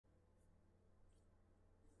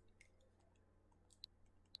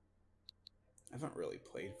I haven't really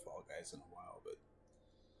played Fall Guys in a while, but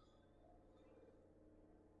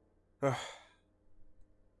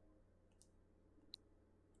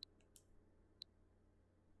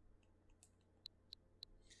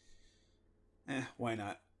why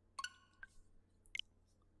not?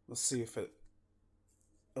 Let's see if it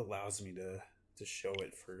allows me to show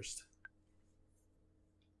it first.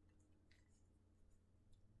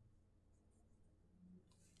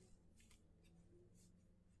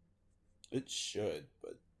 It should,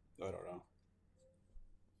 but I don't know.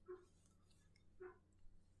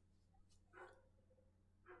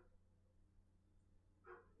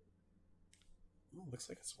 Oh, looks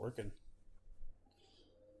like it's working.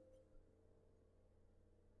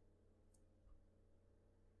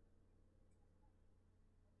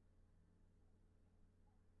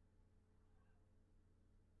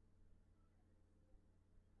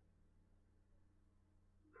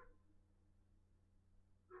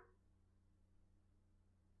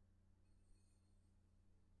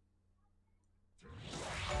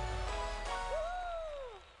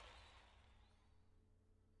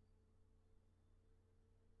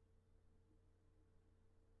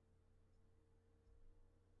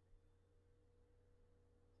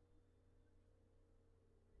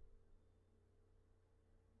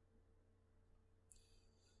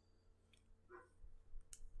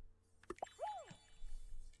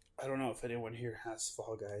 I don't know if anyone here has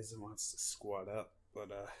Fall Guys and wants to squad up,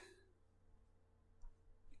 but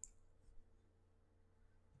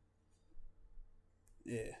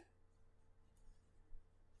yeah.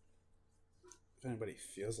 If anybody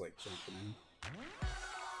feels like jumping in.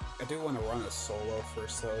 I do want to run a solo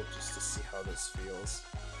first though, just to see how this feels.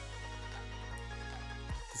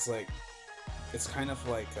 It's like, it's kind of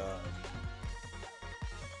like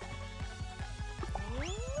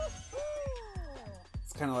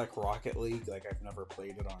it's kind of like Rocket League. Like I've never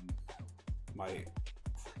played it on my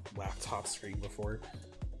laptop screen before.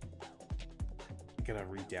 I'm gonna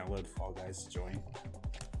re-download Fall Guys to join.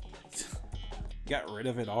 Got rid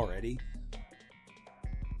of it already?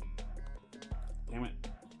 Damn it.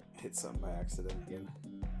 Hit something by accident again.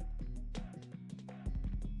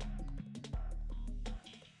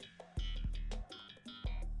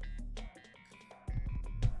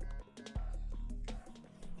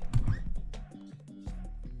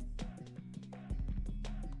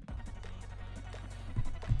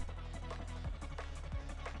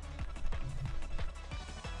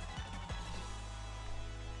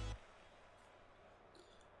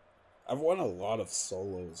 I've won a lot of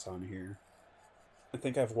solos on here. I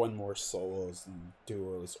think I've won more solos than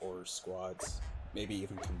duos or squads. Maybe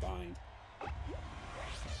even combined.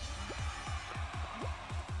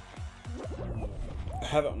 I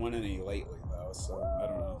haven't won any lately though, so I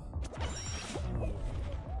don't know.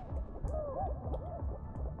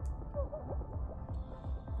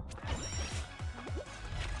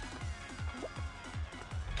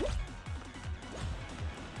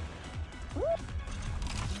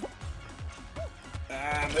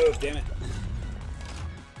 Ah, move, damn it.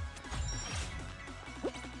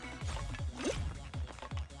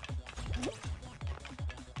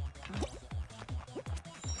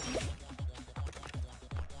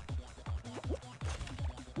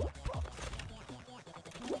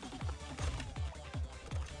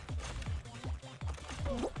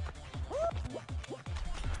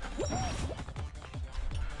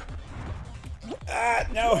 Ah,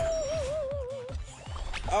 no!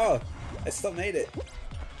 Oh, I still made it. Oh,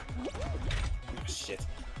 shit.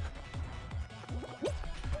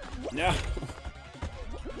 No!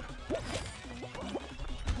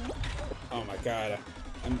 Oh my god.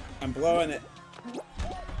 I'm blowing it.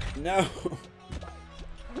 No!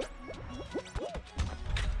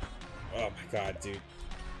 Oh my god, dude.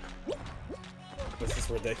 This is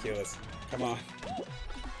ridiculous. Come on.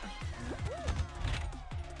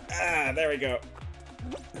 Ah, there we go.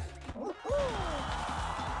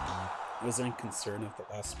 I was in concern of the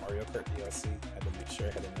last Mario Kart DLC. I had to make sure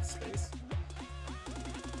I had enough space.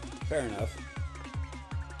 Fair enough.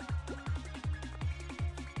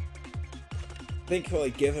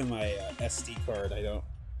 Thankfully, given my SD card, I don't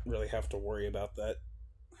really have to worry about that.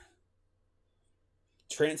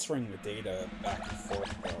 Transferring the data back and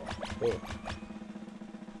forth, though. Ugh.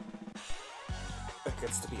 That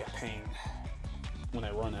gets to be a pain when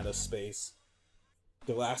I run out of space.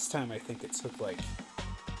 The last time I think it took like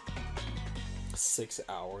 6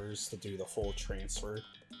 hours to do the whole transfer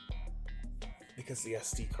because the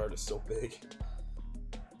SD card is so big.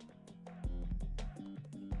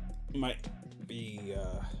 Might be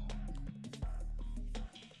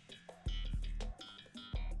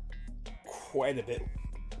quite a bit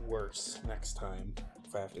worse next time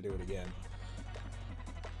if I have to do it again.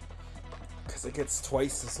 Because it gets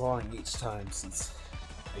twice as long each time since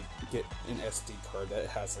I get an SD card that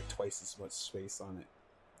has like twice as much space on it.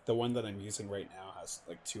 The one that I'm using right now has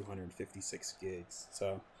like 256 gigs,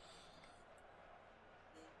 so...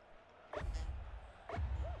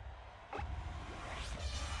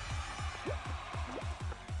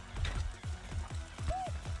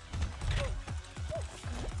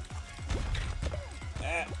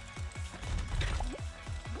 Ah.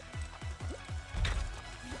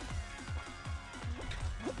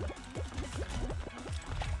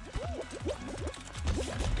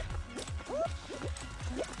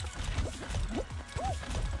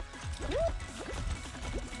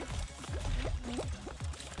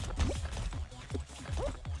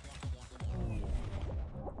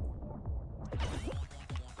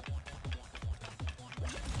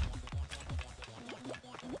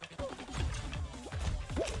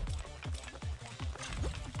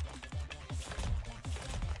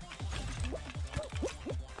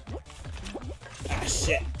 Ah,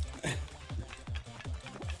 shit!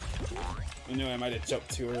 I knew I might have jumped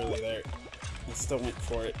too early there. I still went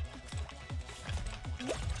for it.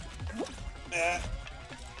 Ah.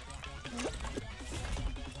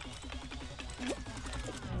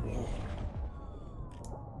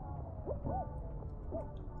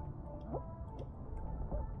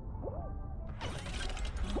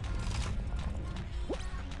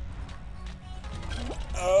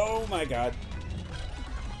 Oh my god.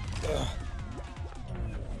 Ugh.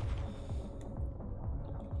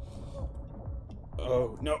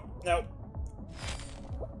 Oh, no, no.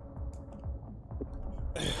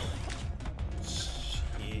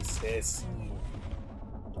 Jesus.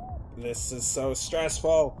 This is so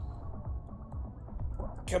stressful.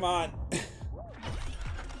 Come on.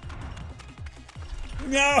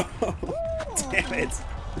 No! Damn it.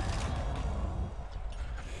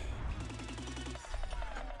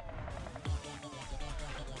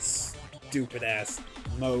 Stupid ass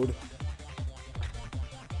mode.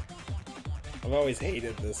 I've always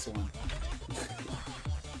hated this one.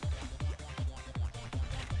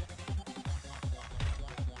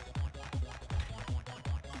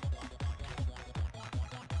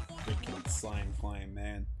 Freaking slime climb,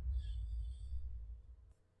 man.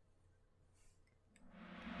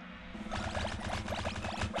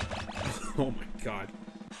 Oh my god.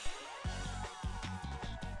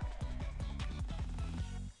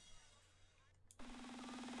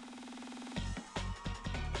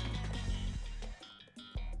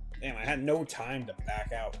 Damn, I had no time to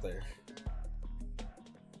back out there.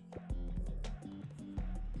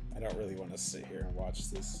 I don't really want to sit here and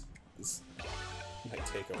watch this. This might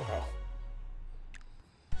take a while.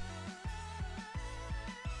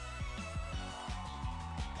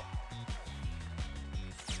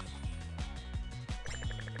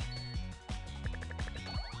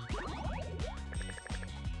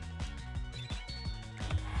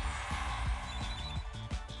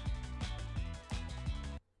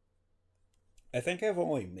 I think I've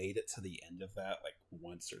only made it to the end of that like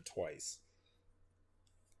once or twice.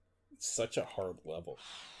 It's such a hard level.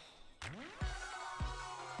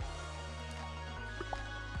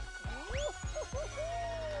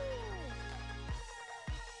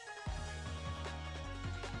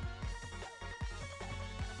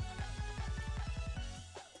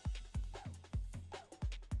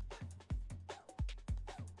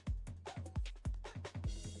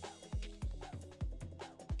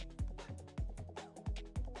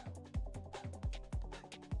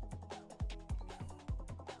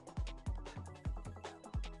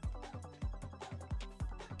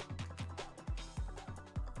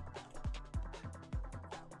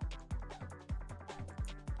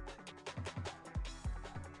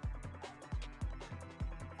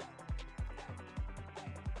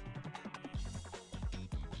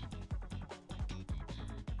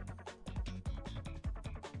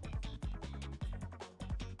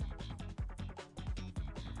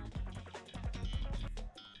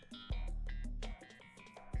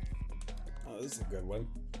 Oh, this is a good one.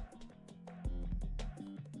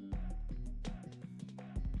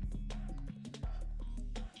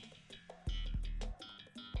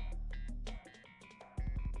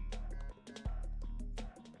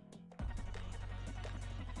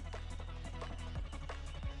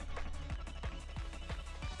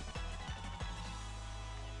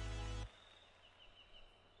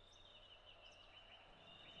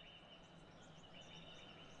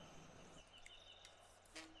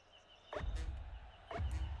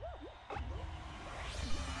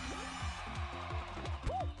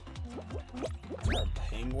 Is there a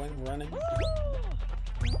penguin running?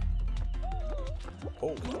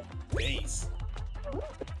 Holy base.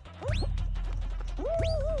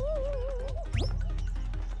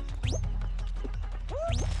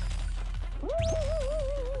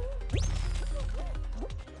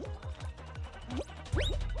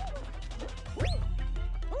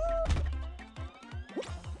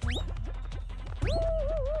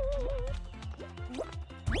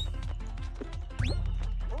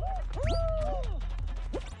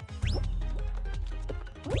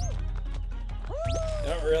 You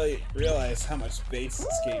don't really realize how much bass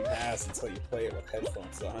this game has until you play it with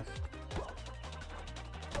headphones on.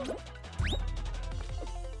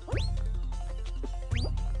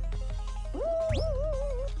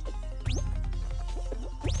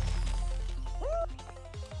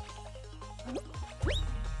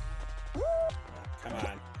 Come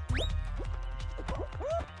on.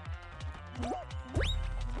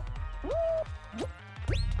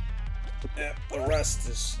 Yep, the rust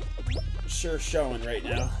is sure showing right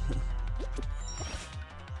now.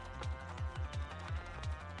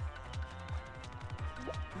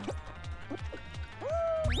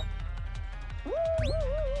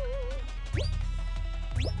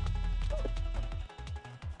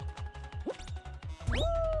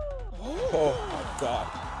 Oh my god.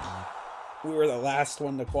 We were the last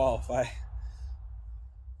one to qualify.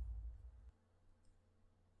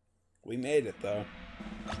 We made it though.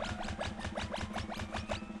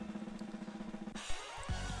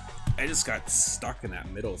 I just got stuck in that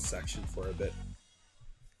middle section for a bit.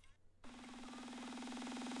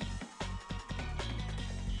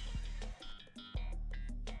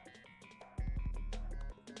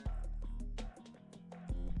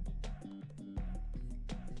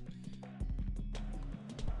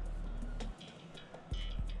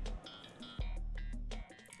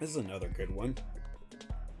 This is another good one.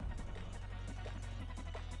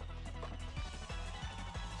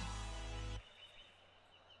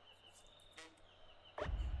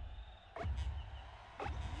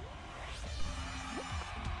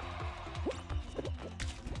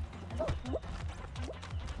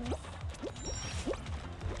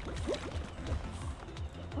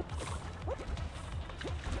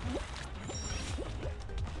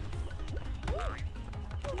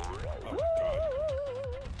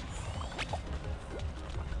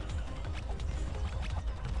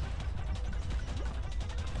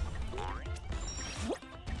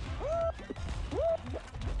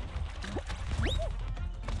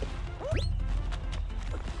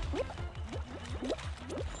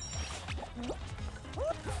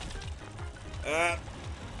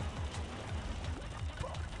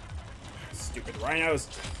 Stupid rhinos.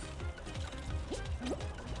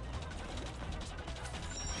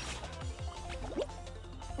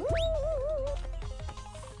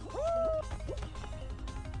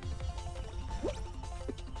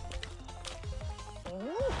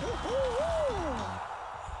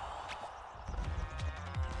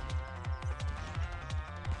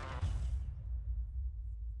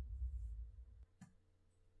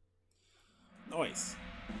 Nice.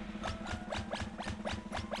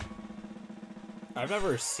 I've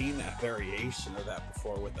never seen that variation of that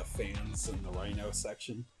before with the fans in the rhino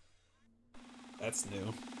section. That's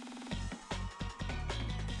new.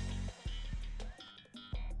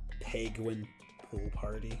 Penguin pool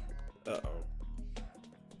party. Uh-oh.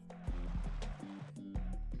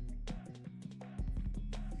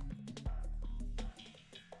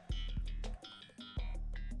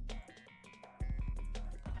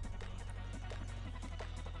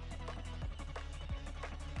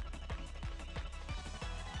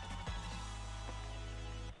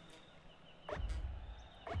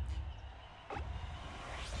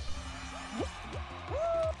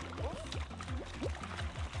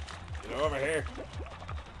 Over here.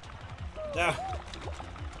 No.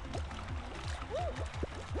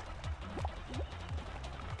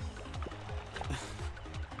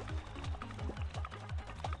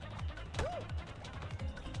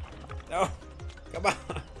 No. Come on.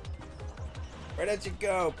 Where did you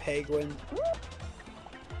go, Penguin?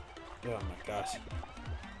 Oh my gosh.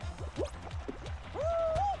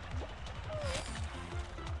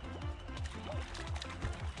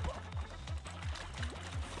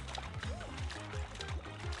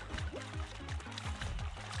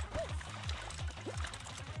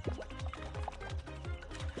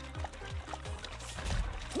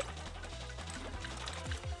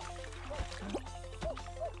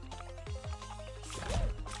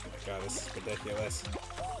 God, this is ridiculous.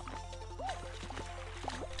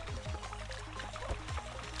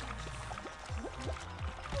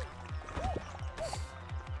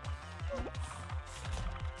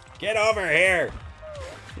 Get over here!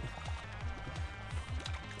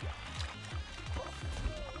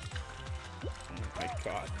 Oh my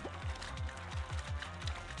god.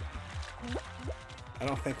 I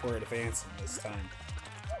don't think we're advancing this time.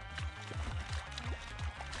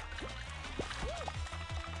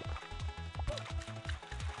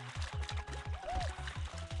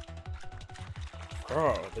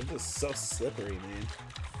 Oh, they're just so slippery, man.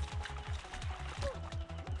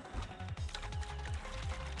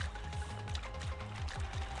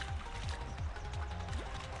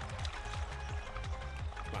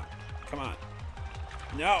 Come on.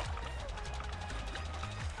 No!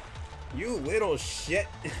 You little shit!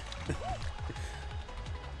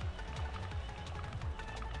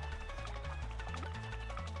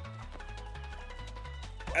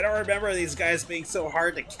 I don't remember these guys being so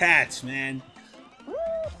hard to catch, man.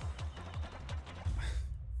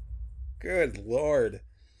 Good lord.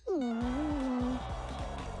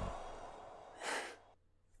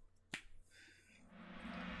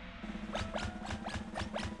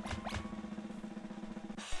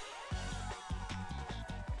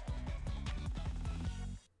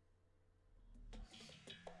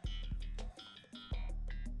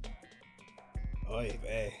 Oy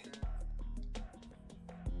vey.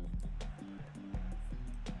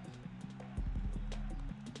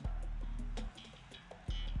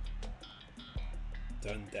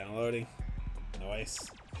 Done downloading.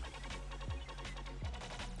 Nice.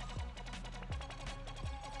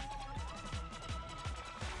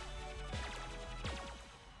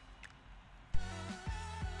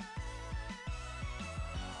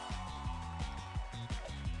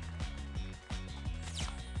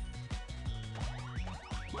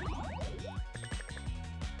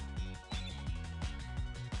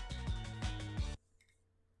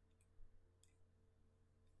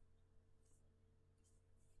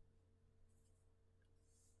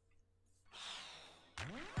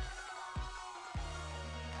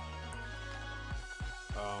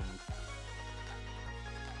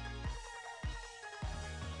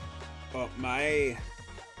 Well, my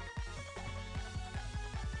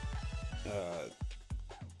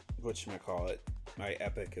whatchamacallit, my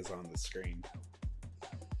epic is on the screen.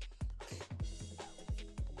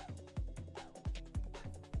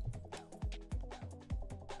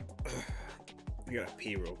 I gotta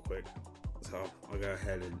pee real quick, so I'll go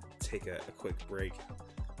ahead and take a quick break.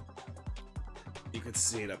 You can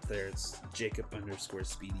see it up there, it's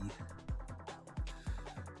Jacob_Speedy.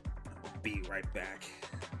 I'll be right back.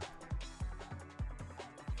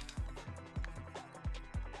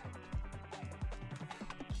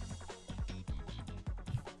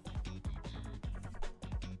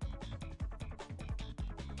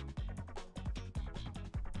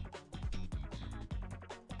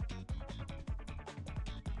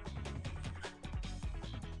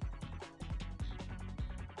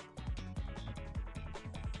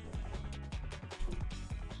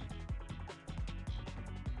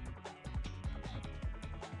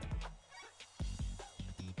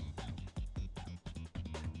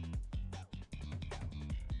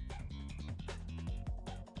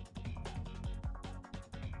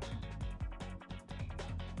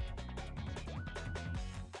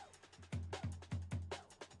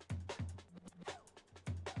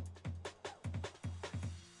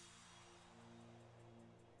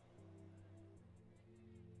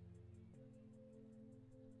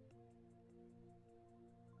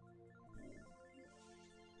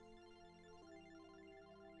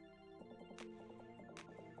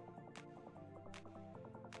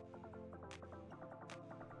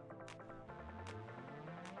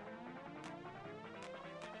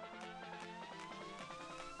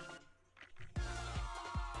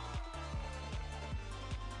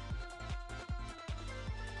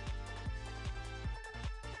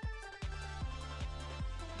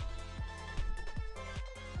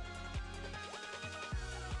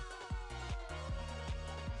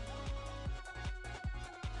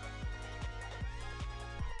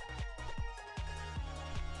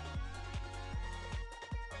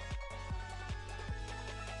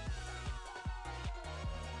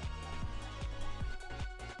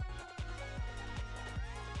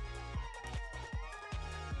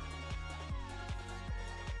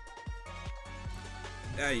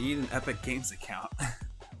 Yeah, you need an Epic Games account.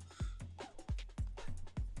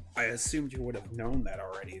 I assumed you would have known that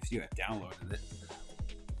already if you had downloaded it.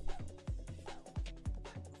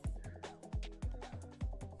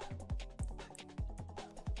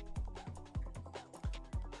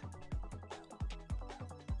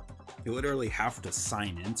 You literally have to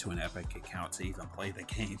sign into an Epic account to even play the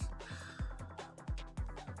game.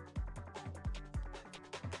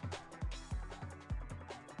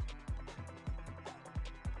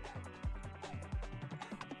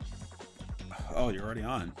 Oh, you're already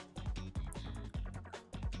on.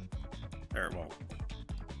 There, well.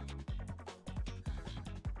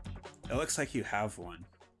 It looks like you have one.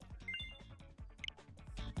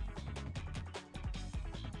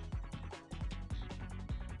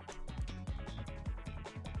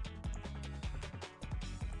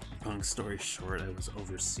 Long story short, I was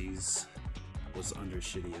overseas, was under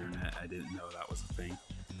shitty internet. I didn't know that was a thing.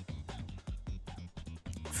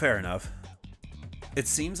 Fair enough. It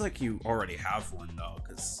seems like you already have one though,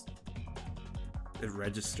 because it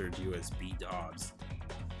registered you as B Dobbs.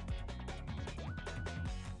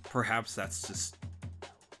 Perhaps that's just,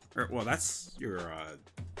 or, well, that's your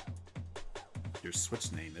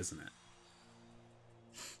Switch name, isn't it?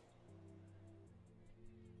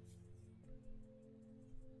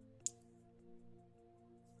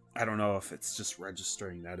 I don't know if it's just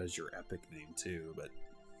registering that as your Epic name too, but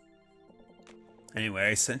anyway,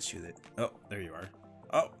 I sent you that. Oh, there you are.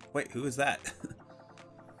 Oh, wait, who is that?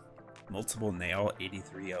 Multiple Nail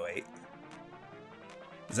 8308.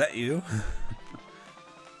 Is that you?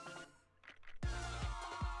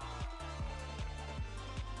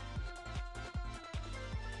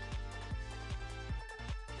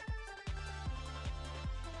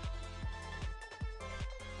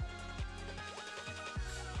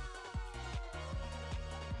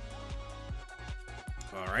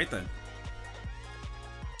 Alright then.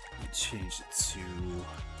 Let me change it to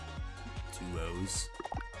duos.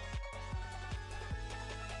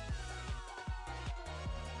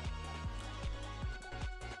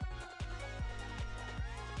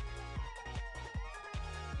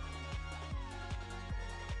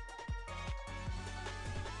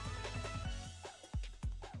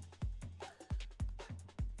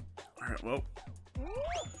 Alright, well.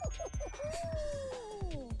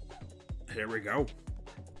 Here we go.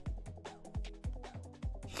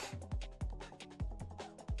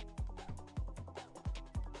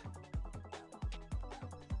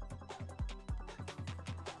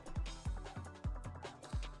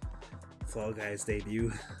 Fall Guys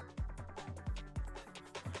debut.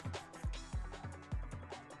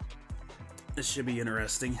 This should be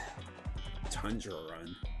interesting. Tundra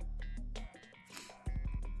run.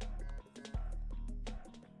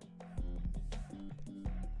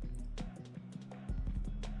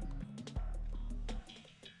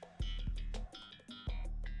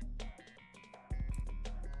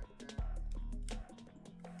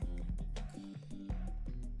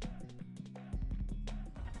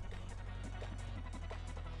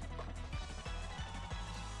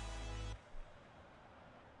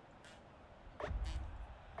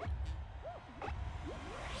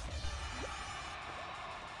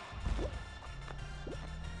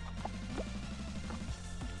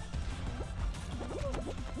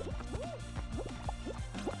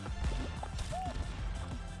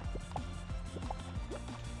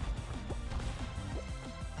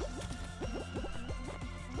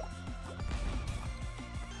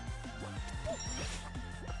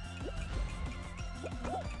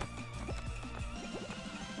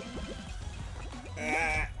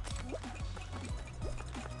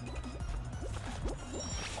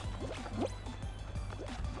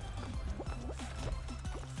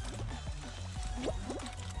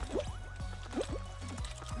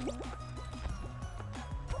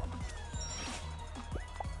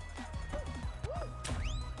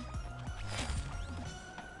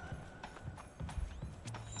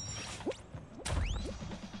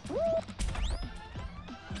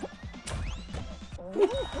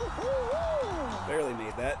 Barely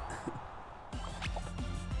made that.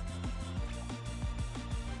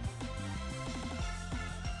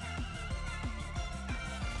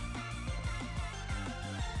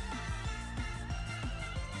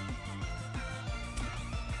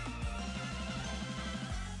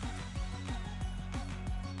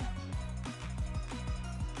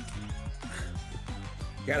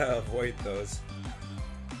 Gotta avoid those.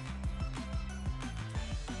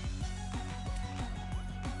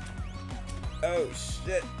 Oh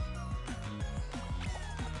shit.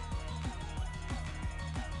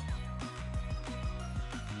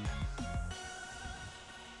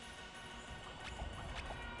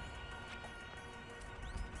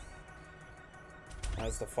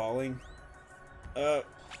 How's the falling?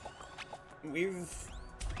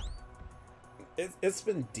 It's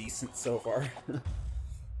been decent so far.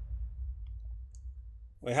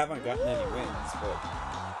 We haven't gotten any wins,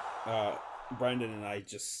 but Brendan and I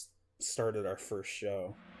just started our first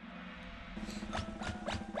show.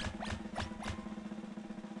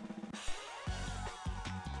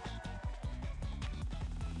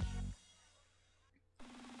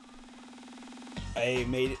 I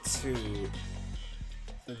made it to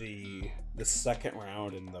the second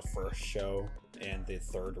round in the first show and the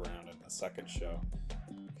third round in the second show.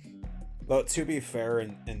 But to be fair,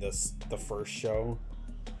 in the first show,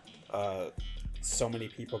 so many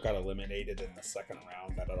people got eliminated in the second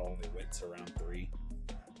round that it only went to round 3.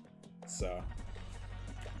 So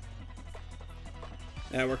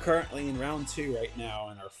now we're currently in round 2 right now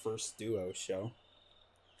in our first duo show.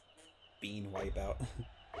 Bean Wipeout.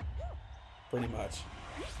 Pretty much.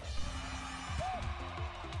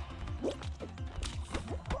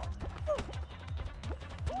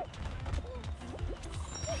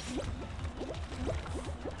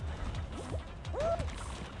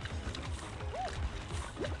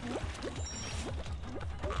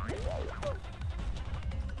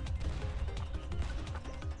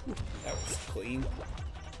 It's clean.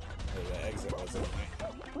 Or the exit was anyway.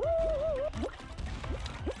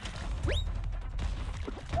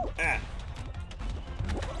 Ah!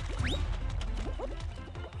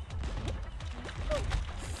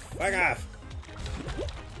 Fuck off!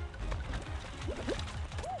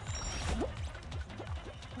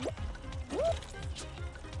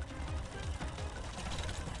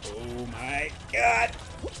 Oh my god!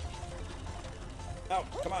 Oh,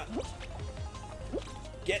 come on.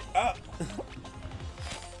 Get up!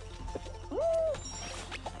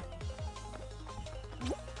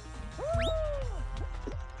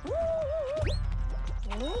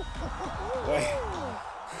 Wait.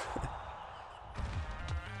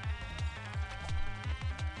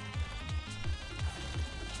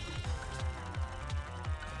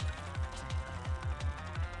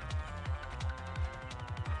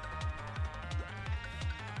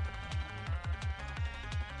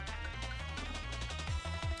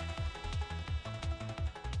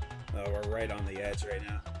 Oh, we're right on the edge right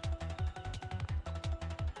now.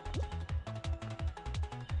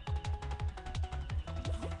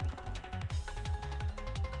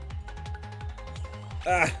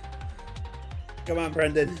 Ah! Come on,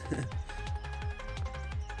 Brendan.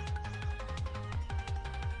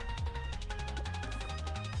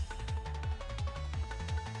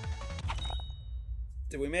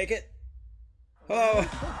 Did we make it?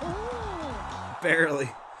 Oh! Barely.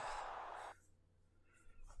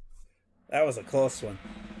 That was a close one.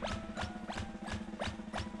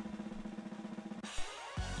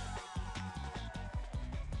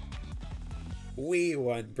 We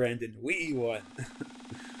won, Brendan. We won.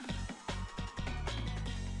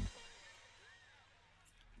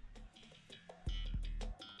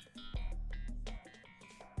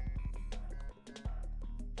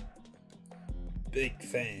 Big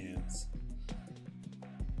fans.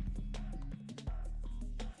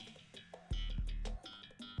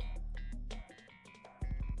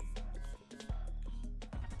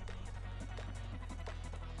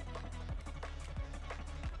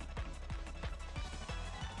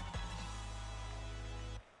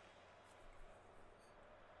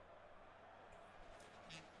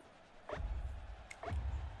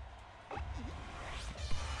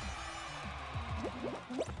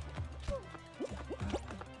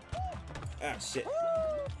 Ah, shit.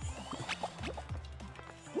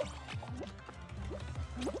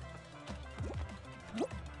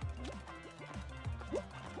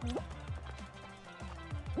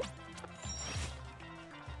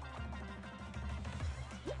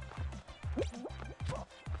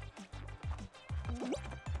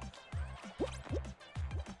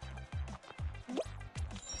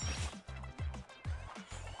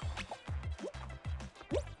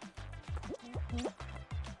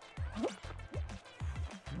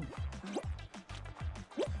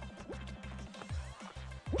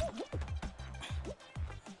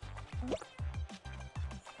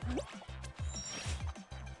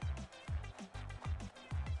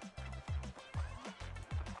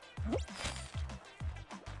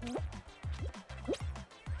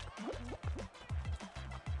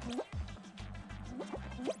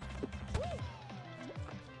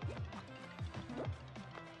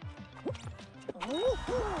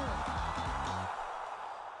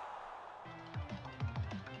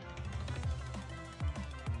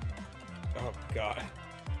 Oh, God.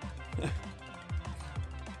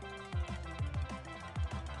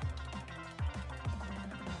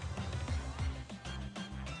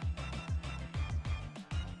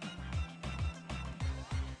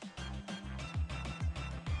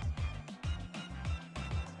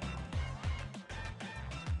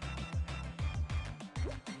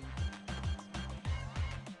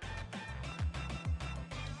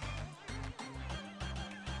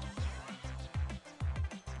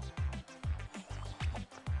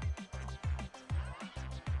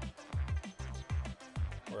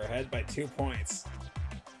 We're ahead by 2 points.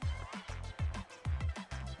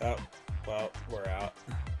 Oh, well, we're out.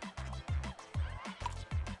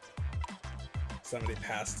 Somebody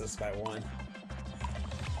passed us by 1.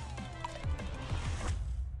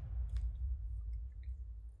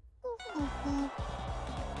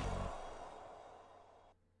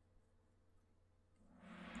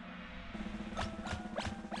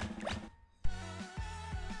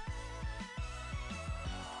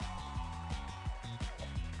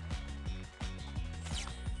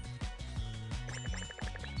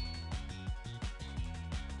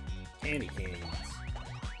 Candy canes.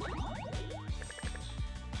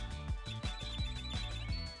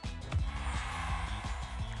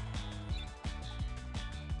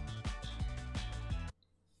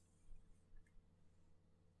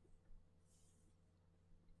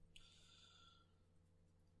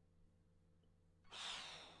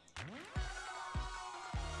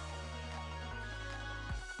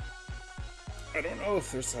 I don't know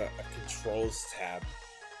if there's a controls tab,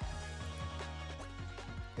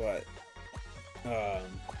 but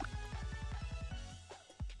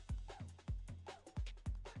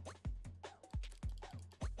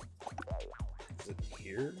is it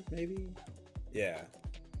here maybe? Yeah.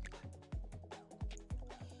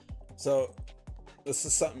 So this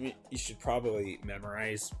is something you should probably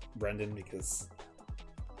memorize, Brendan, because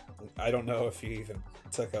I don't know if you even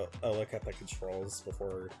took a look at the controls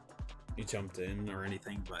before you jumped in or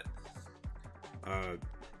anything, but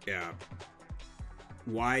yeah.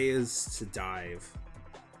 Y is to dive.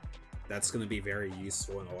 That's going to be very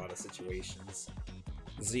useful in a lot of situations.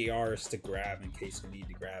 ZR is to grab in case you need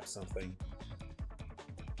to grab something.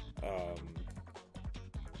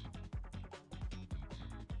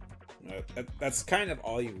 That's kind of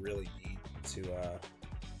all you really need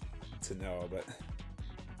to know, but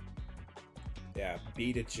yeah,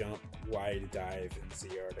 B to jump, Y to dive, and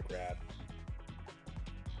ZR to grab.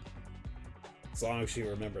 As long as you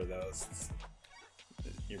remember those,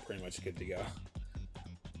 you're pretty much good to go.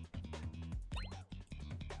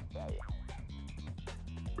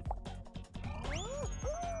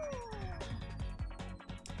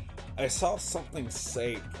 I saw something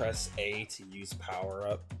say press A to use power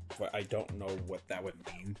up, but I don't know what that would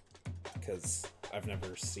mean because I've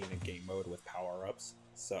never seen a game mode with power ups,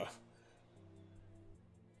 so.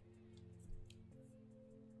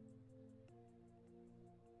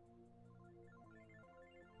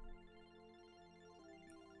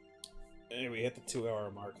 Anyway, we hit the 2-hour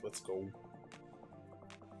mark. Let's go.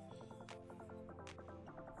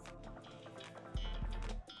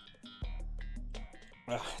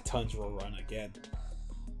 Tundra run again.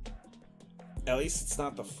 At least it's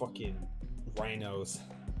not the fucking rhinos.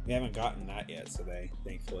 We haven't gotten that yet today,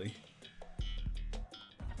 thankfully.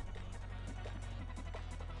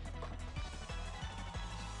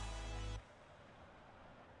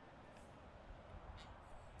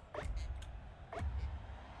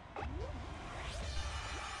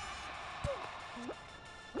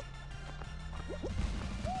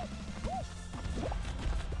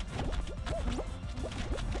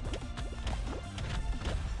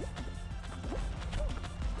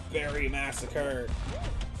 Very massacre.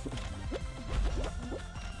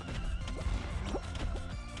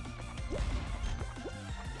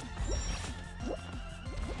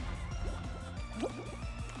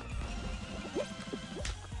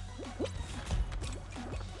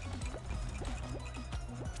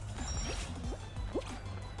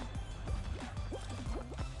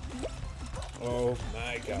 Oh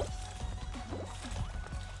my god.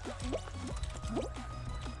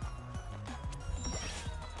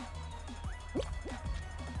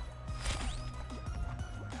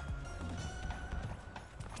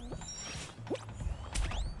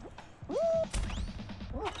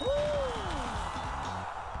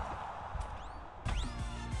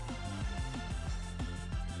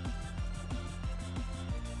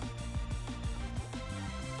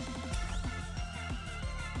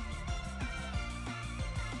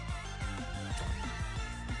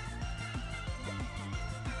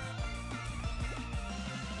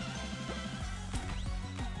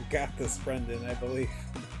 Got this, Brendan, I believe.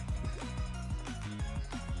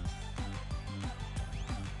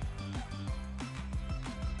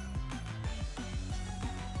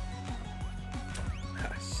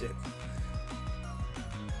 Ah, shit.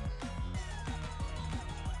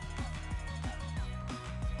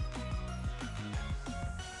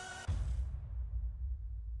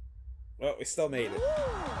 Well, we still made it.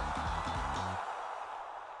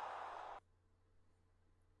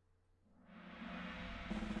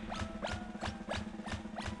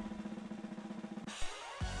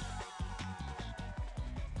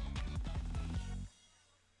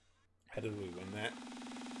 How did we win that?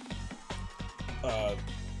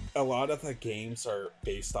 A lot of the games are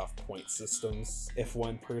based off point systems. If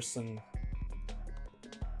one person,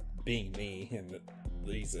 being me in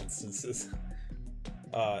these instances,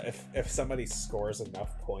 if somebody scores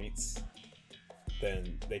enough points,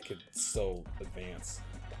 then they could still advance.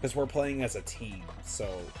 Because we're playing as a team,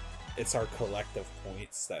 so it's our collective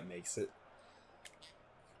points that makes it.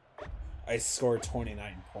 I scored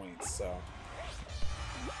 29 points, so.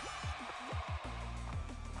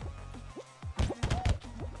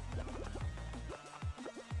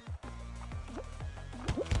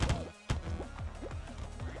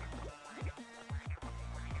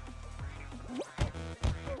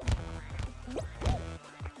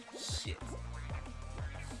 Shit.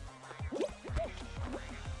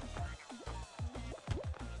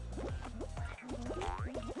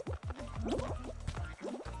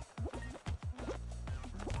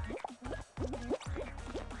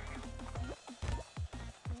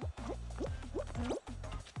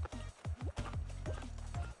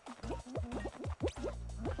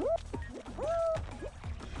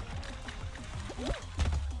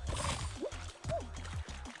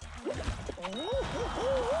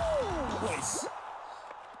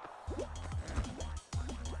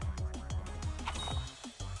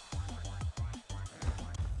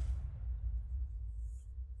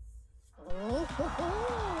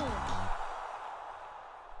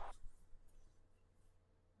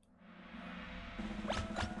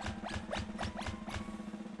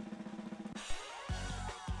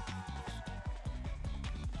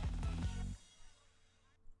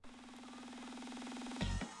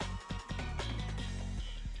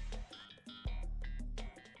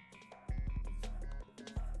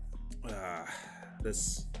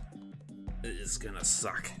 This is gonna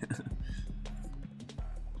suck.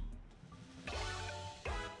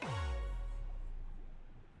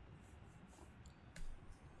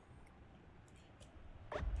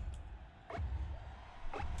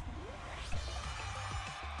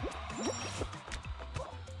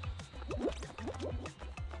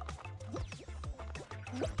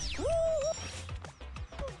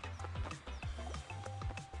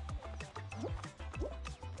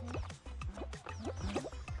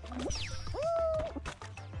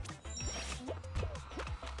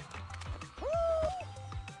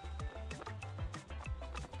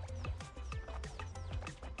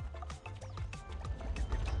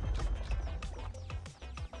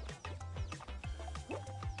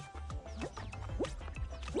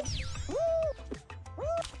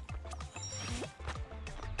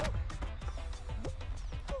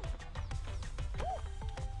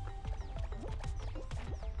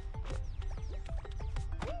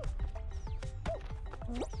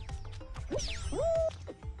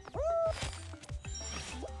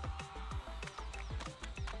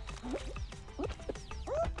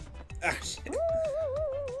 Ah, shit.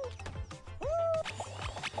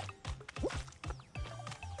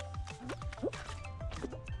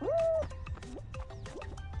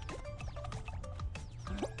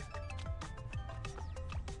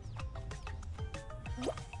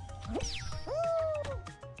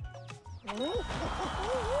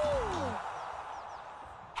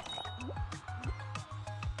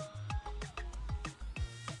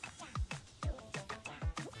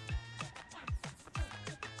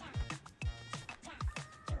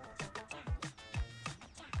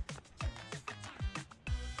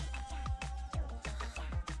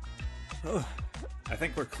 Oh, I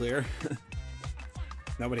think we're clear.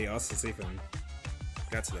 Nobody else has even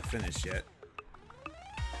got to the finish yet.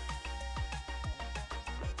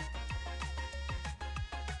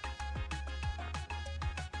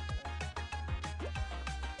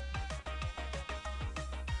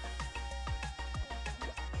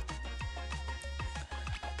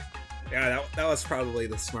 Yeah, that was probably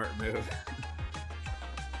the smart move.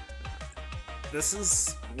 This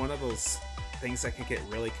is one of those things that can get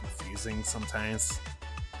really confusing sometimes,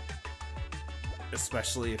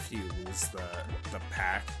 especially if you lose the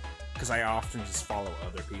pack, because I often just follow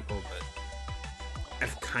other people, but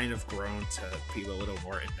I've kind of grown to be a little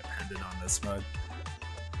more independent on this mode.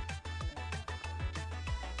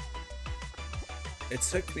 It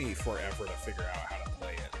took me forever to figure out how to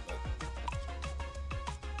play it, but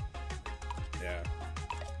yeah.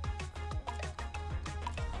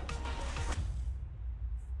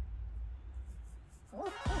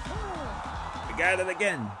 We got it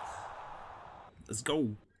again. Let's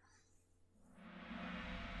go.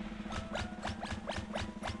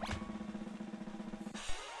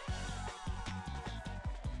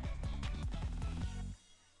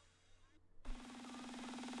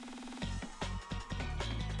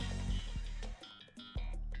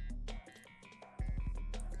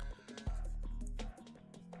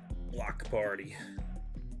 Block party.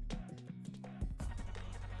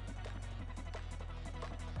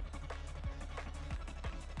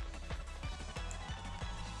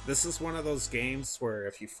 This is one of those games where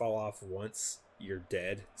if you fall off once, you're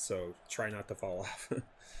dead, so try not to fall off.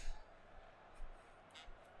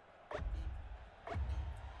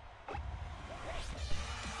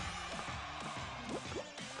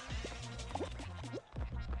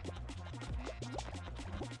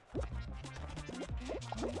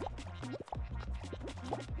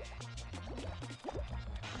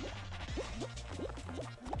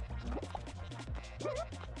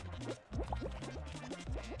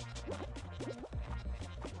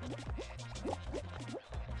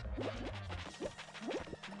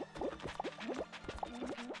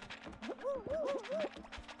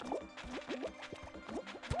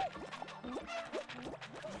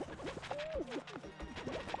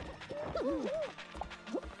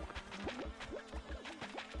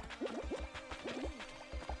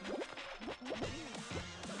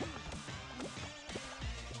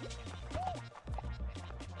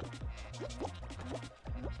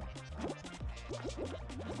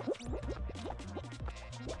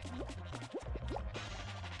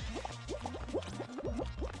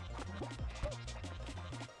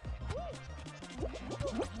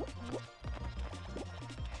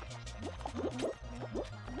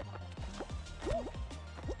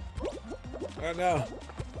 Oh no!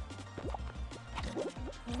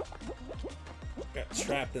 Got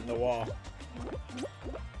trapped in the wall.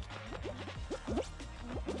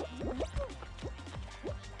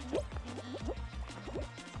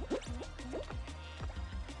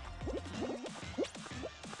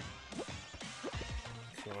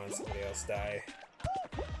 Come on, somebody else die.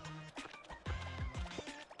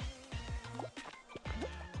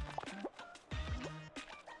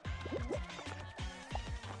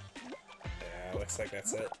 Yeah, looks like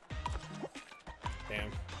that's it.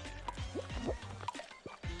 Damn.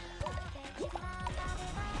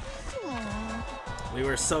 We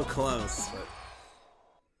were so close, but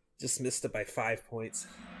just missed it by 5 points.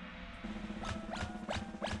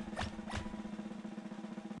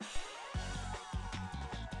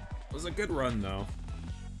 It was a good run, though.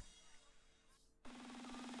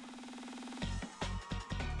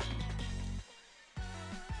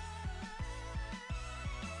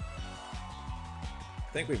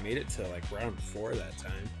 I think we made it to like round 4 that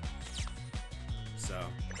time. So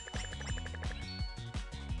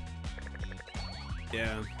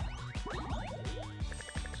yeah.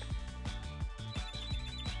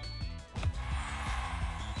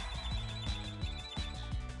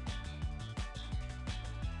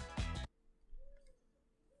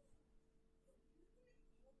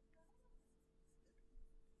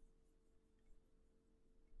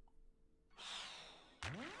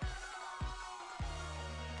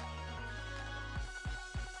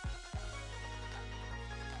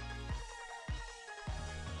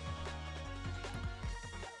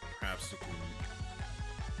 Perhaps we can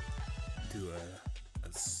do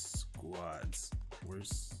a squads. Where?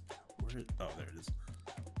 Oh, there it is.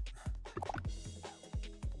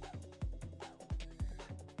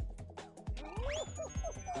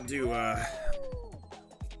 I'll do at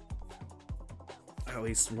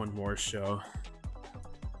least one more show.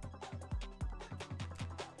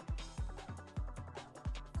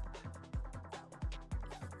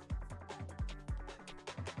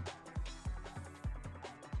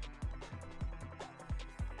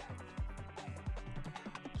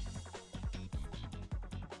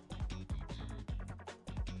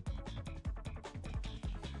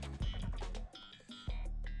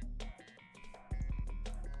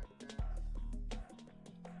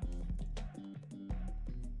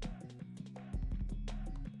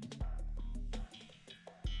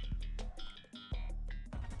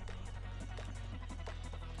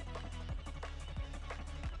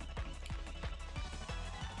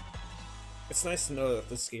 It's nice to know that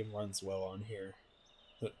this game runs well on here.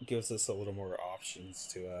 It gives us a little more options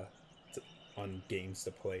to on games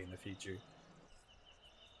to play in the future.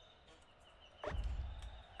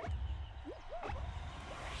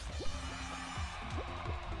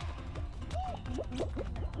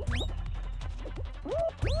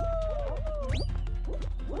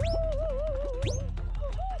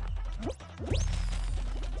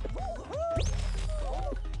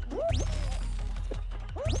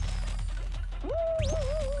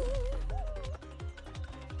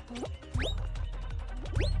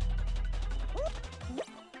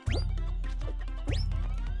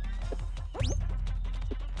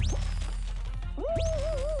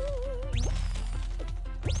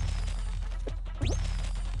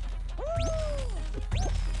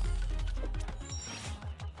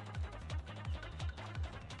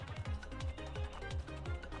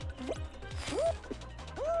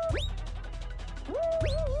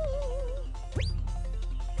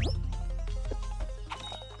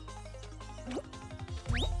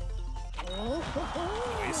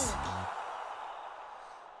 Nice.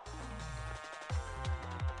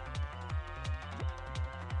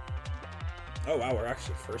 Oh wow, we're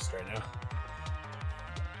actually first right now.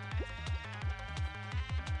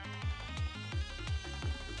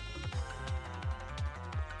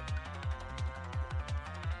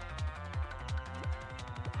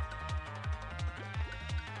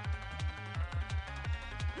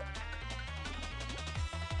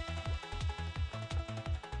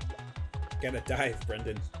 Gotta dive,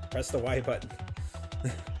 Brendan. Press the Y button.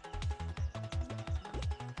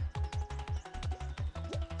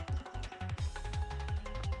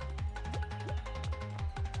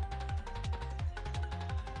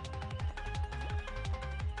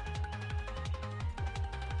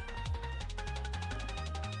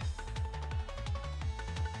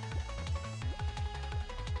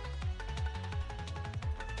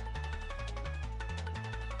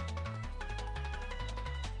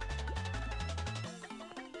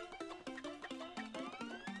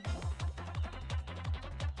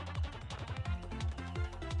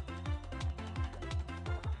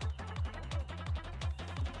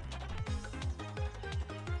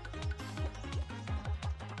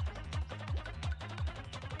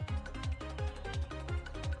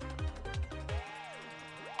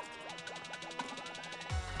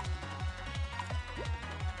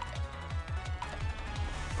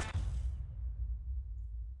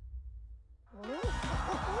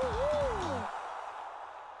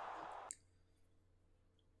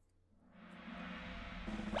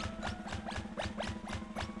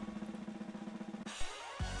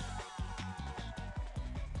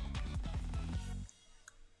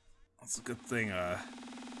 It's a good thing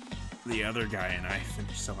the other guy and I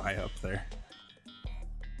finished so high up there.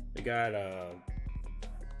 We got I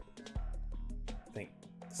think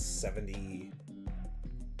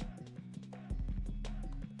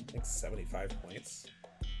 75 points.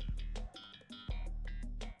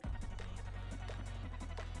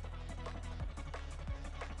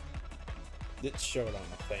 It showed on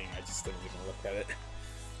the thing, I just didn't even look at it.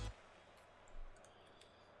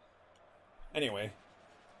 Anyway,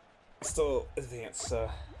 still advance,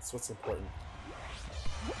 that's what's important.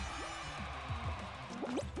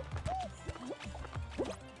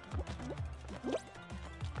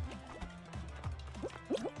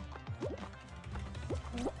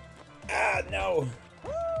 Ah, no!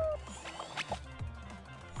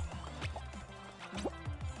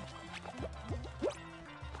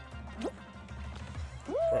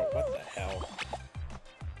 Bro, what the hell?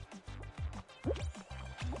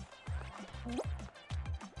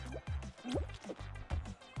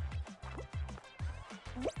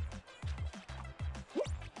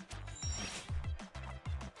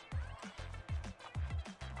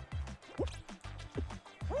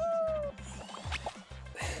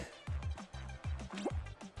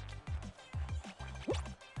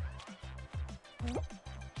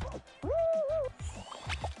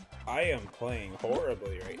 I am playing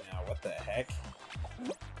horribly right now, what the heck?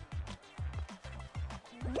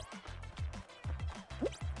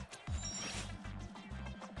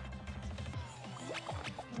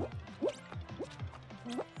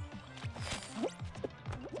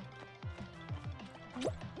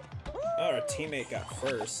 Oh, our teammate got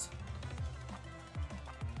first.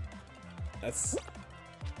 That's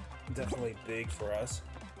definitely big for us.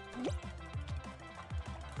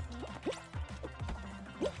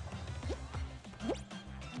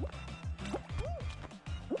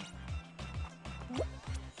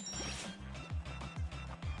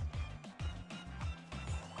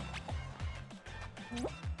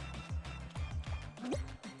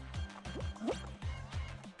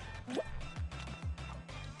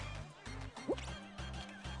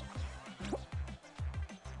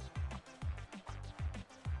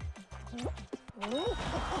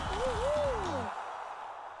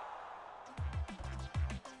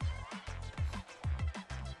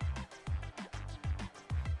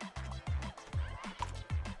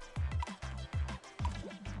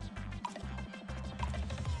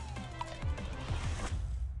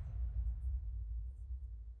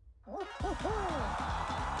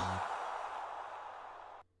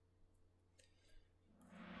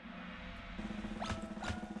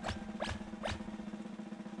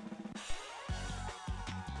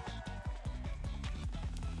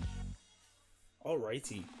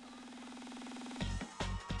 Alrighty.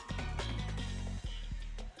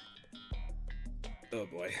 Oh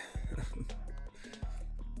boy.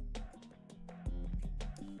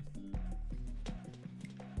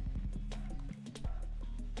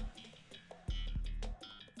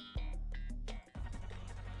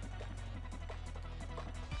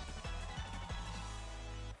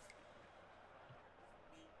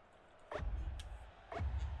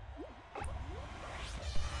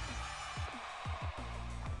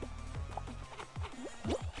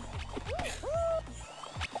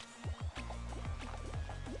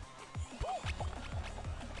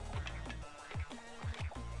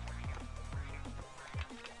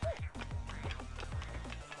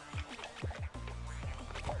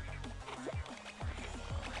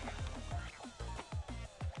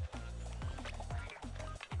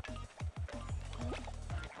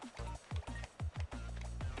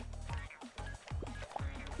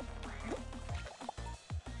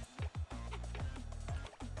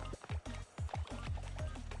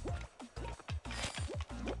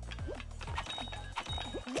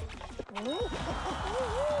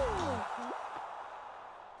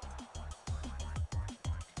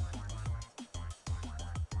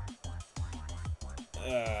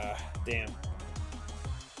 Damn.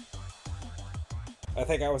 I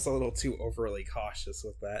think I was a little too overly cautious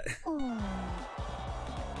with that.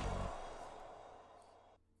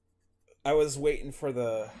 I was waiting for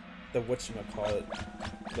the whatchamacallit,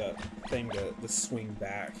 the thing to swing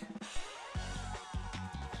back.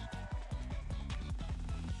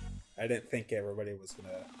 I didn't think everybody was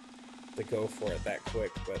gonna to go for it that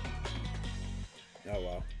quick, but oh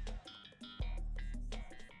well.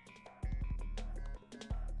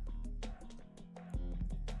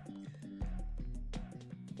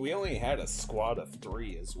 We only had a squad of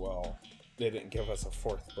 3 as well. They didn't give us a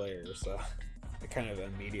 4th player, so it kind of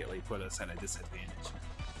immediately put us at a disadvantage.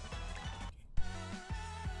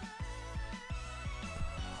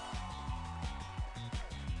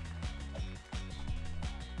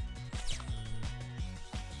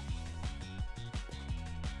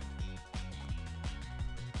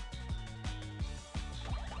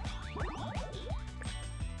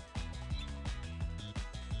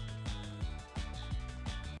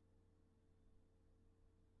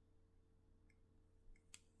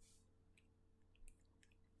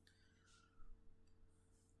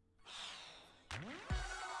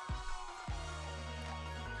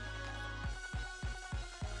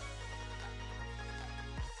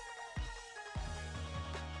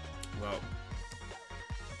 Well,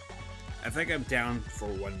 I think I'm down for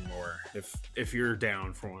one more. If you're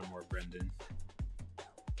down for one more, Brendan.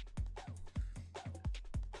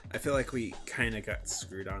 I feel like we kind of got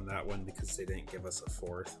screwed on that one because they didn't give us a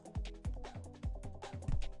fourth.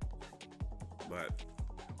 But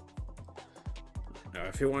no,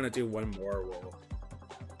 if you want to do one more, we'll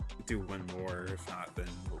do one more. If not, then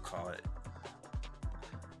we'll call it.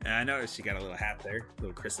 And I noticed you got a little hat there,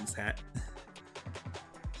 little Christmas hat.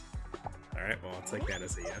 Alright, well, I'll take that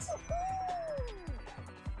as a yes.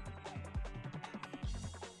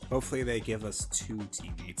 Hopefully they give us 2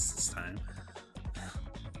 teammates this time.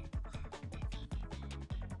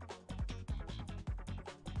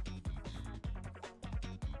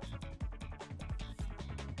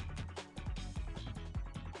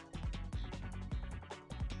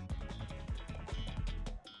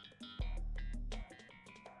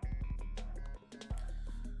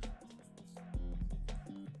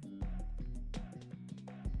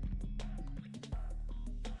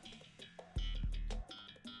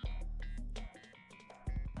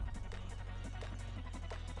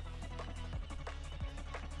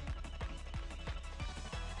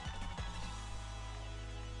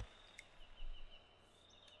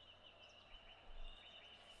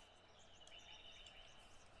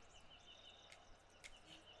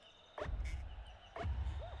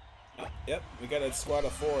 Yep, we got a squad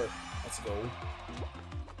of 4. Let's go.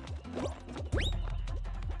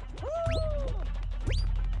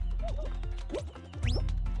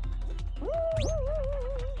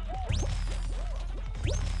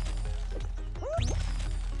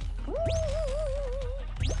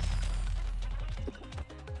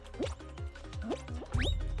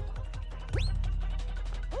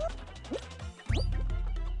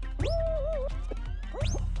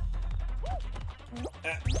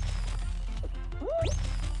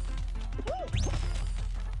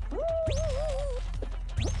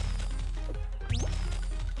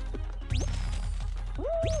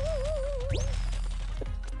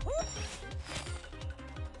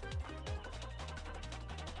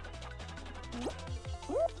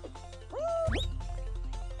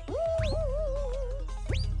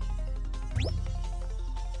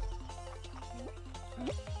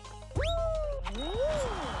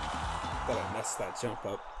 Thought I messed that jump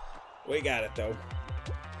up. We got it though.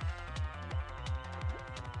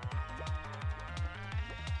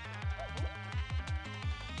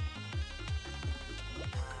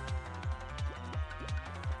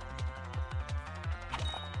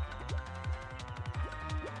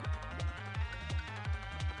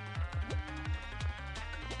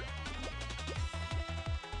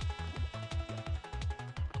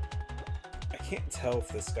 I can't tell if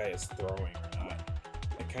this guy is throwing or not.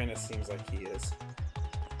 It kind of seems like he is.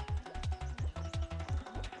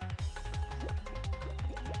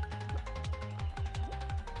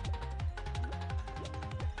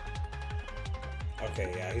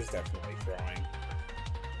 Okay, yeah, he's definitely throwing.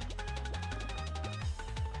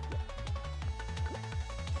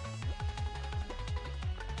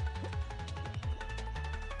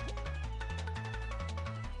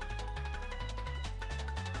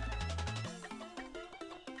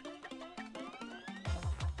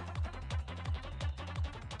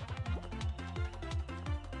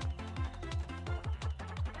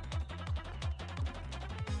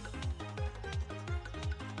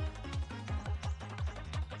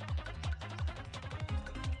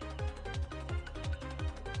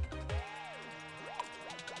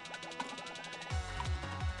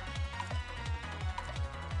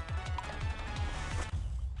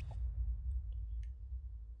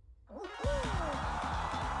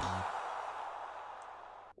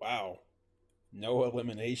 Wow. No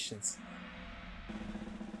eliminations.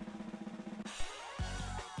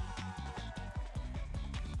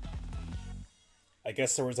 I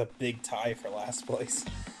guess there was a big tie for last place.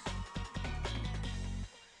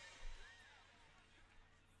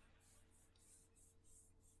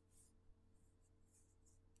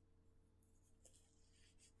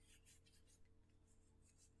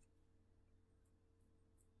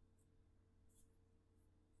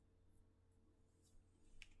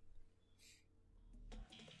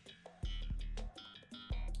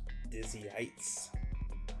 Dizzy Heights.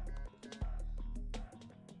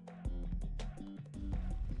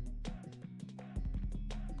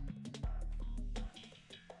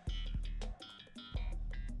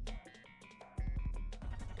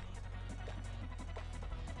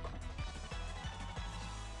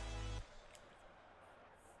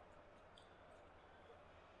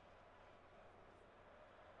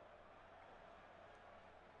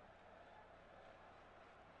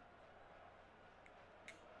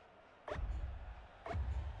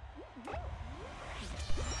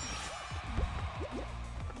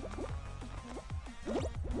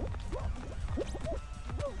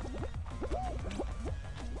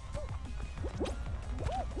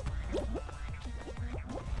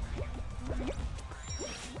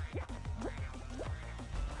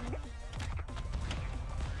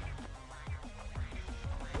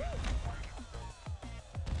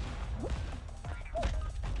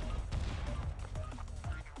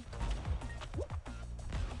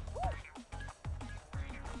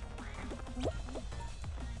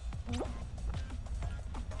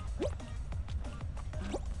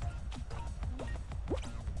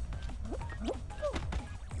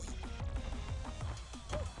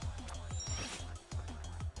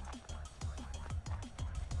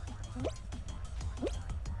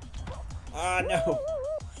 Ah, no!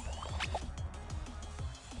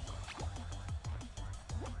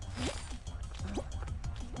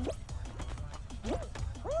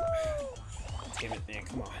 Damn it, man,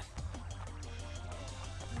 come on.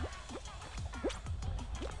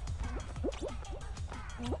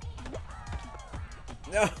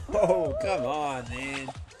 No, come on, man.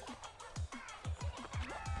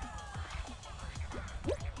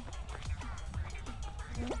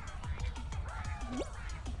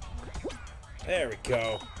 There we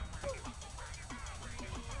go.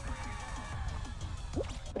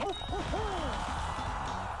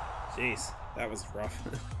 Jeez, that was rough.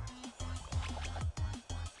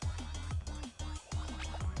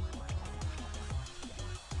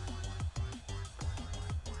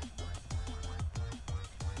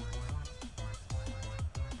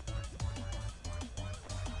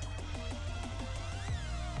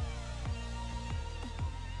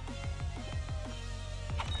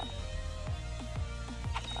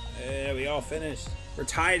 Yeah, we all finished. We're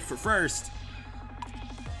tied for first.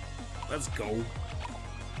 Let's go.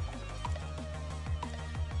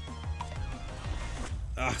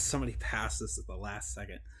 Ah, somebody passed us at the last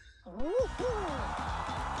second.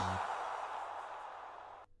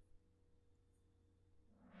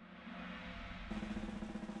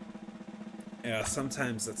 Yeah,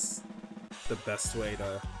 sometimes that's the best way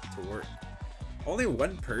to work. Only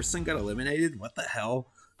one person got eliminated? What the hell?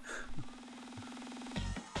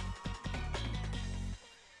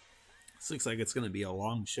 This looks like it's going to be a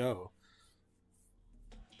long show.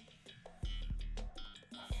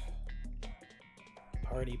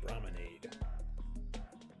 Party Promenade.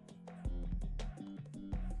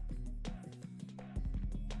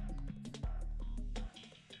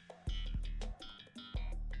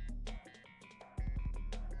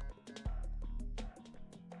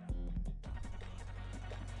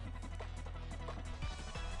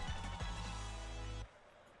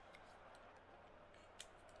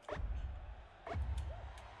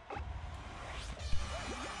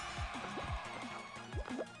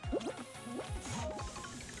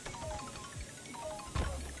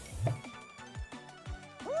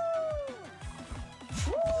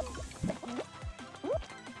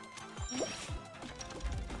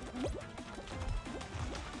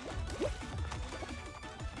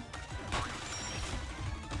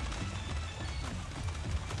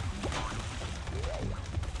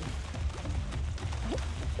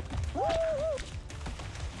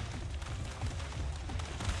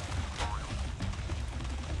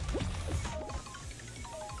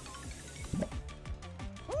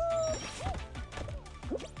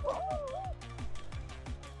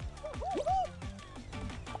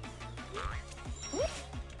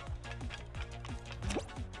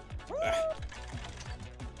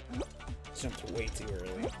 Jumped way too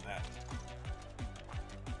early on that.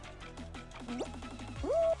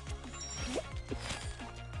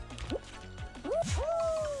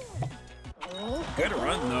 Good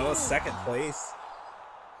run though, second place.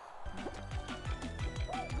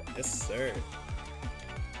 Yes, sir.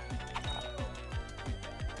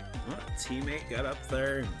 Oh, teammate got up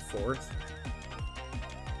there in fourth.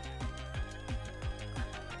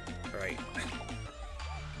 Right.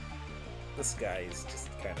 This guy is just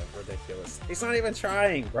kind of ridiculous. He's not even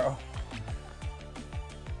trying, bro.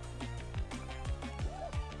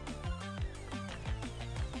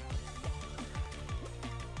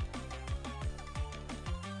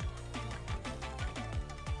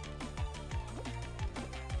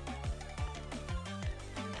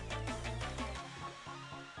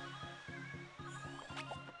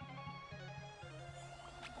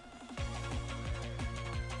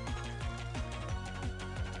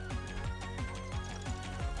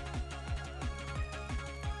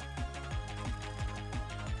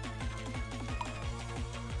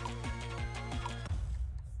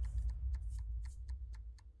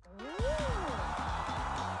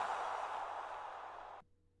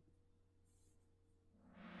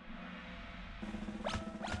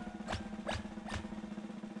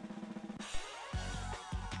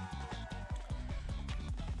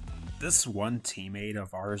 This one teammate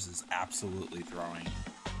of ours is absolutely throwing.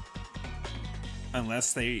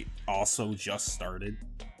 Unless they also just started.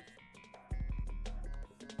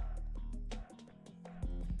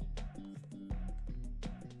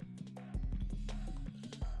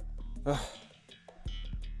 Ugh.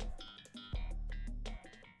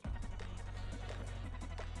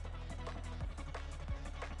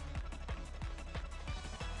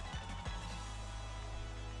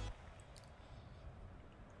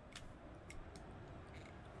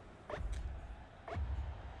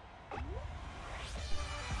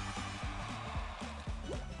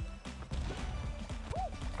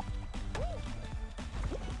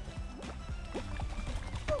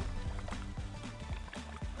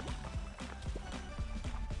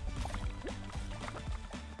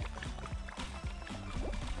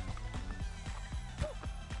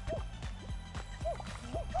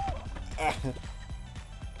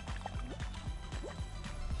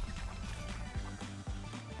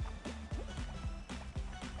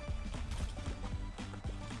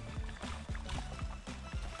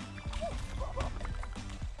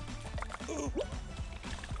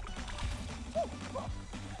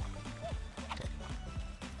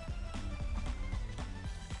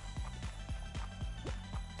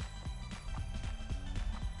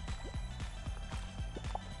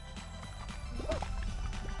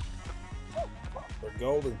 We're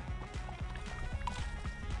golden.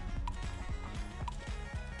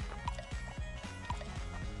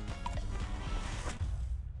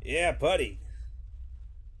 Yeah, buddy.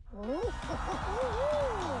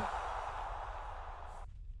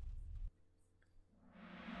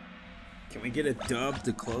 Can we get a dub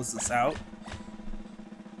to close this out?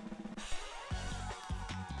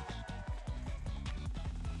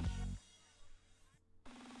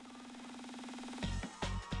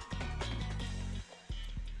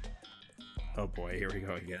 Oh boy, here we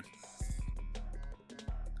go again.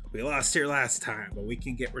 We lost here last time, but we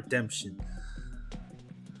can get redemption.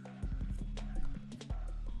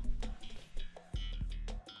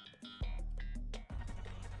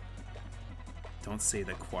 Don't say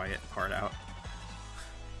the quiet part out.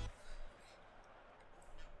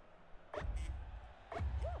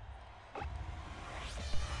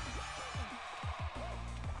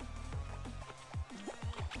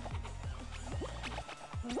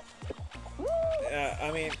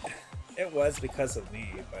 I mean, it was because of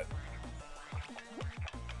me, but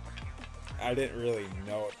I didn't really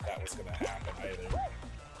know if that was gonna happen either.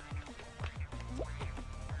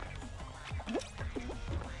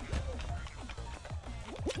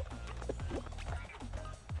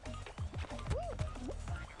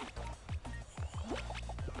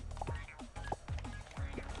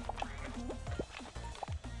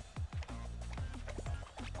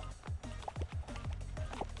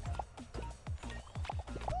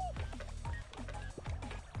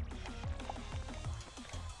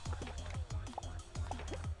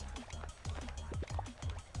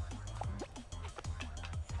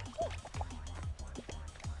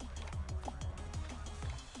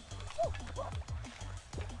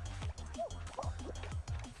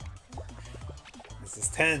 This is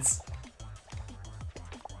tense.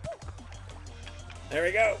 There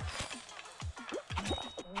we go.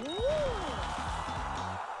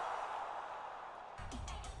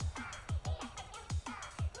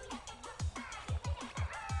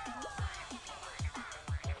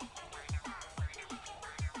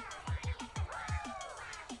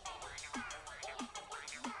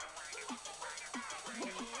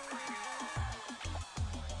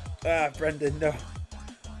 Ah, Brendan, no.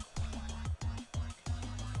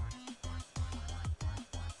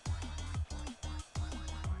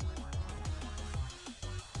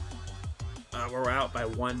 We're out by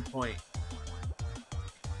 1 point.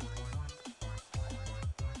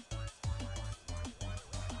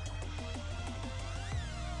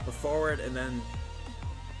 Go forward and then...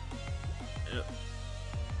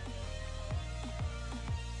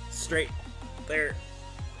 straight. There.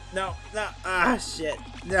 No, no. Ah, shit.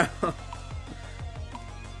 No.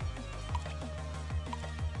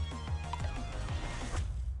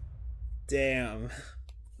 Damn.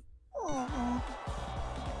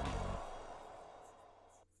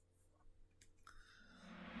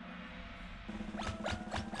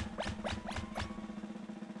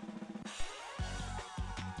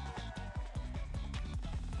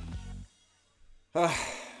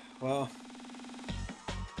 Well,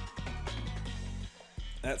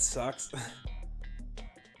 that sucks.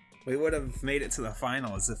 We would have made it to the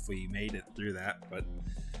finals if we made it through that, but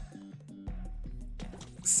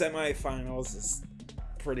semifinals is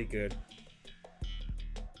pretty good.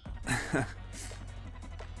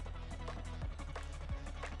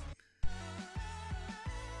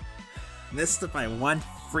 Missed by 1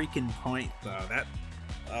 freaking point though.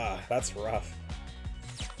 That's rough.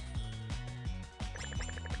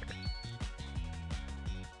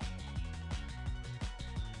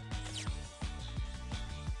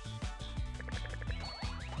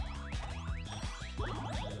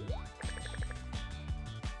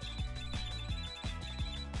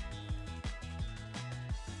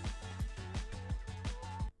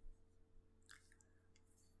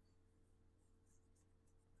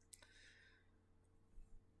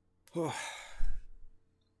 Well,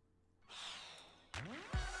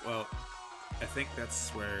 I think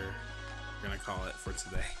that's where we're gonna call it for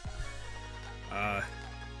today.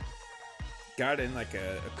 Got in like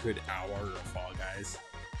a good hour of Fall Guys,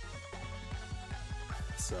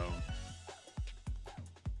 so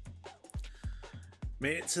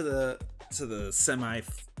made it to the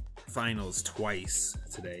finals twice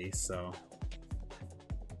today, so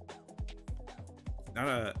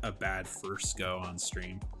not a bad first go on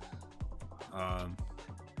stream. I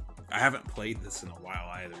haven't played this in a while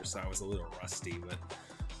either, so I was a little rusty, but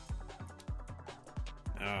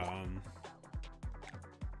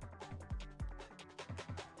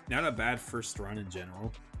not a bad first run in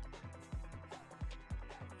general.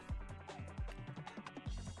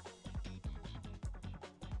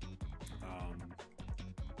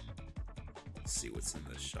 Let's see what's in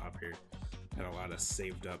the shop here. Got a lot of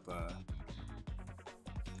saved up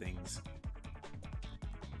things.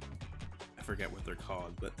 I forget what they're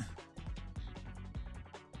called, but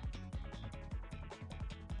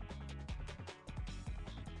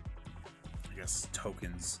I guess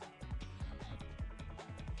tokens.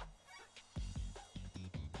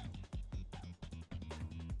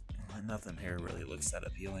 Nothing here really looks that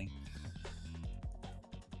appealing.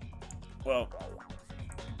 Well,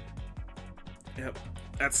 yep,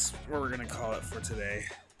 that's what we're gonna call it for today.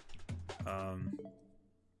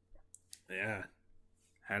 Yeah,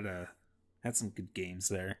 had some good games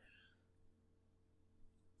there.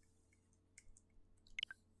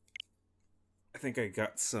 I think I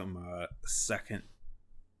got some second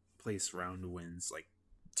place round wins like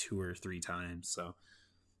 2 or 3 times, so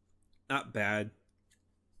not bad.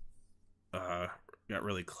 Got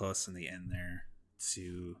really close in the end there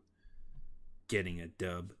to getting a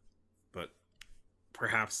dub, but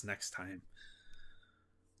perhaps next time.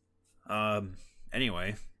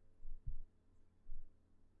 Anyway,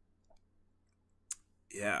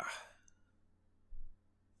 yeah.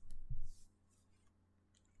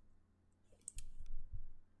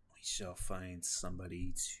 We shall find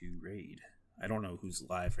somebody to raid. I don't know who's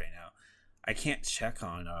live right now. I can't check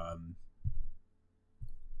on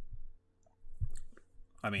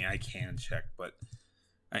I mean, I can check, but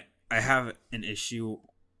I have an issue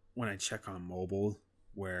when I check on mobile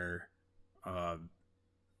where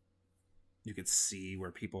you could see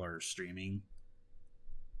where people are streaming.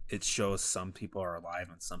 It shows some people are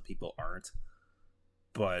live and some people aren't.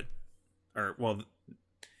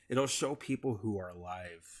 It'll show people who are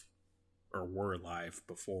live or were live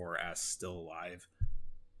before as still live.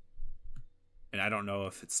 And I don't know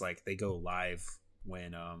if it's like they go live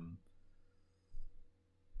when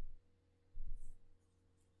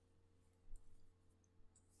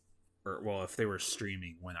if they were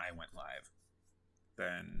streaming when I went live,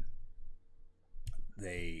 then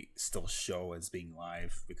they still show as being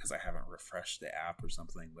live because I haven't refreshed the app or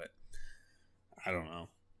something, but I don't know.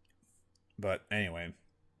 But anyway,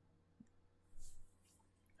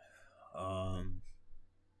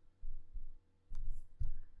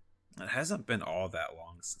 it hasn't been all that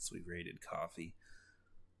long since we raided Coffee.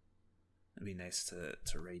 It'd be nice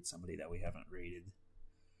to raid somebody that we haven't raided.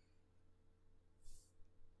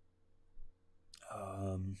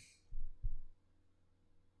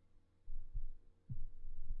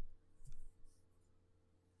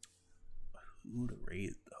 Who to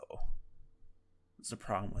raid though? That's the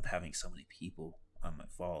problem with having so many people on my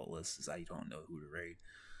follow list, is I don't know who to raid.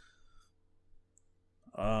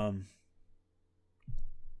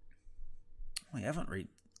 We haven't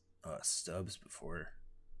raided Stubbs before.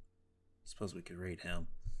 Suppose we could raid him.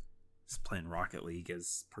 He's playing Rocket League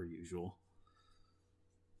as per usual.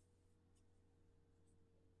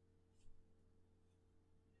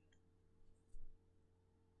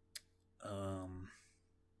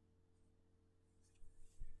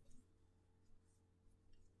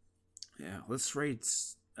 Yeah, let's raid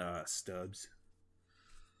Stubbs.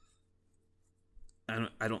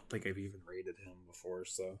 I don't think I've even raided him before,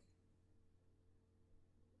 so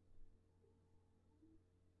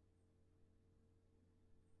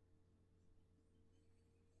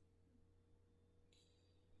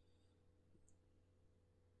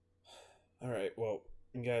alright, well,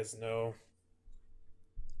 you guys know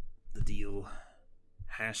the deal.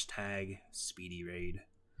 Hashtag speedy raid.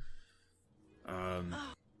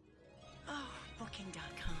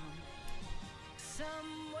 Booking.com.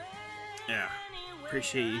 Yeah,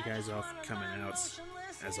 appreciate you guys all for coming out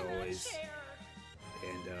as always.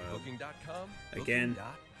 And Booking.com. again,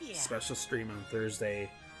 special stream on Thursday.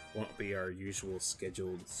 Won't be our usual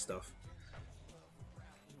scheduled stuff.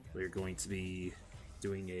 We're going to be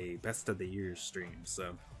doing a best of the year stream,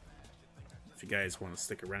 so if you guys want to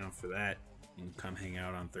stick around for that and come hang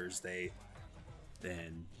out on Thursday,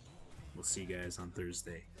 then we'll see you guys on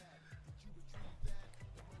Thursday.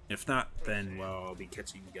 If not, then, well, I'll be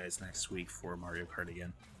catching you guys next week for Mario Kart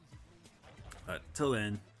again. But till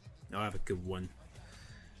then, I'll have a good one.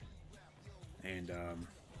 And,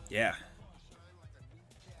 yeah.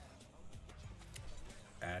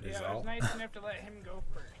 That is all. It was nice enough to let him go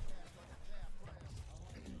first.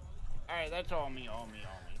 Alright, that's all me, all me,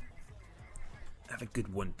 all me. Have a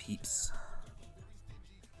good one, peeps.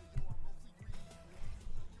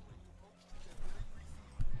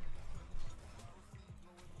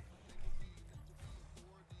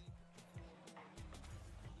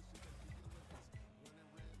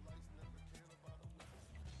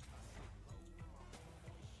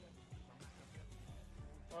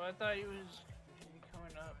 Well, I thought he was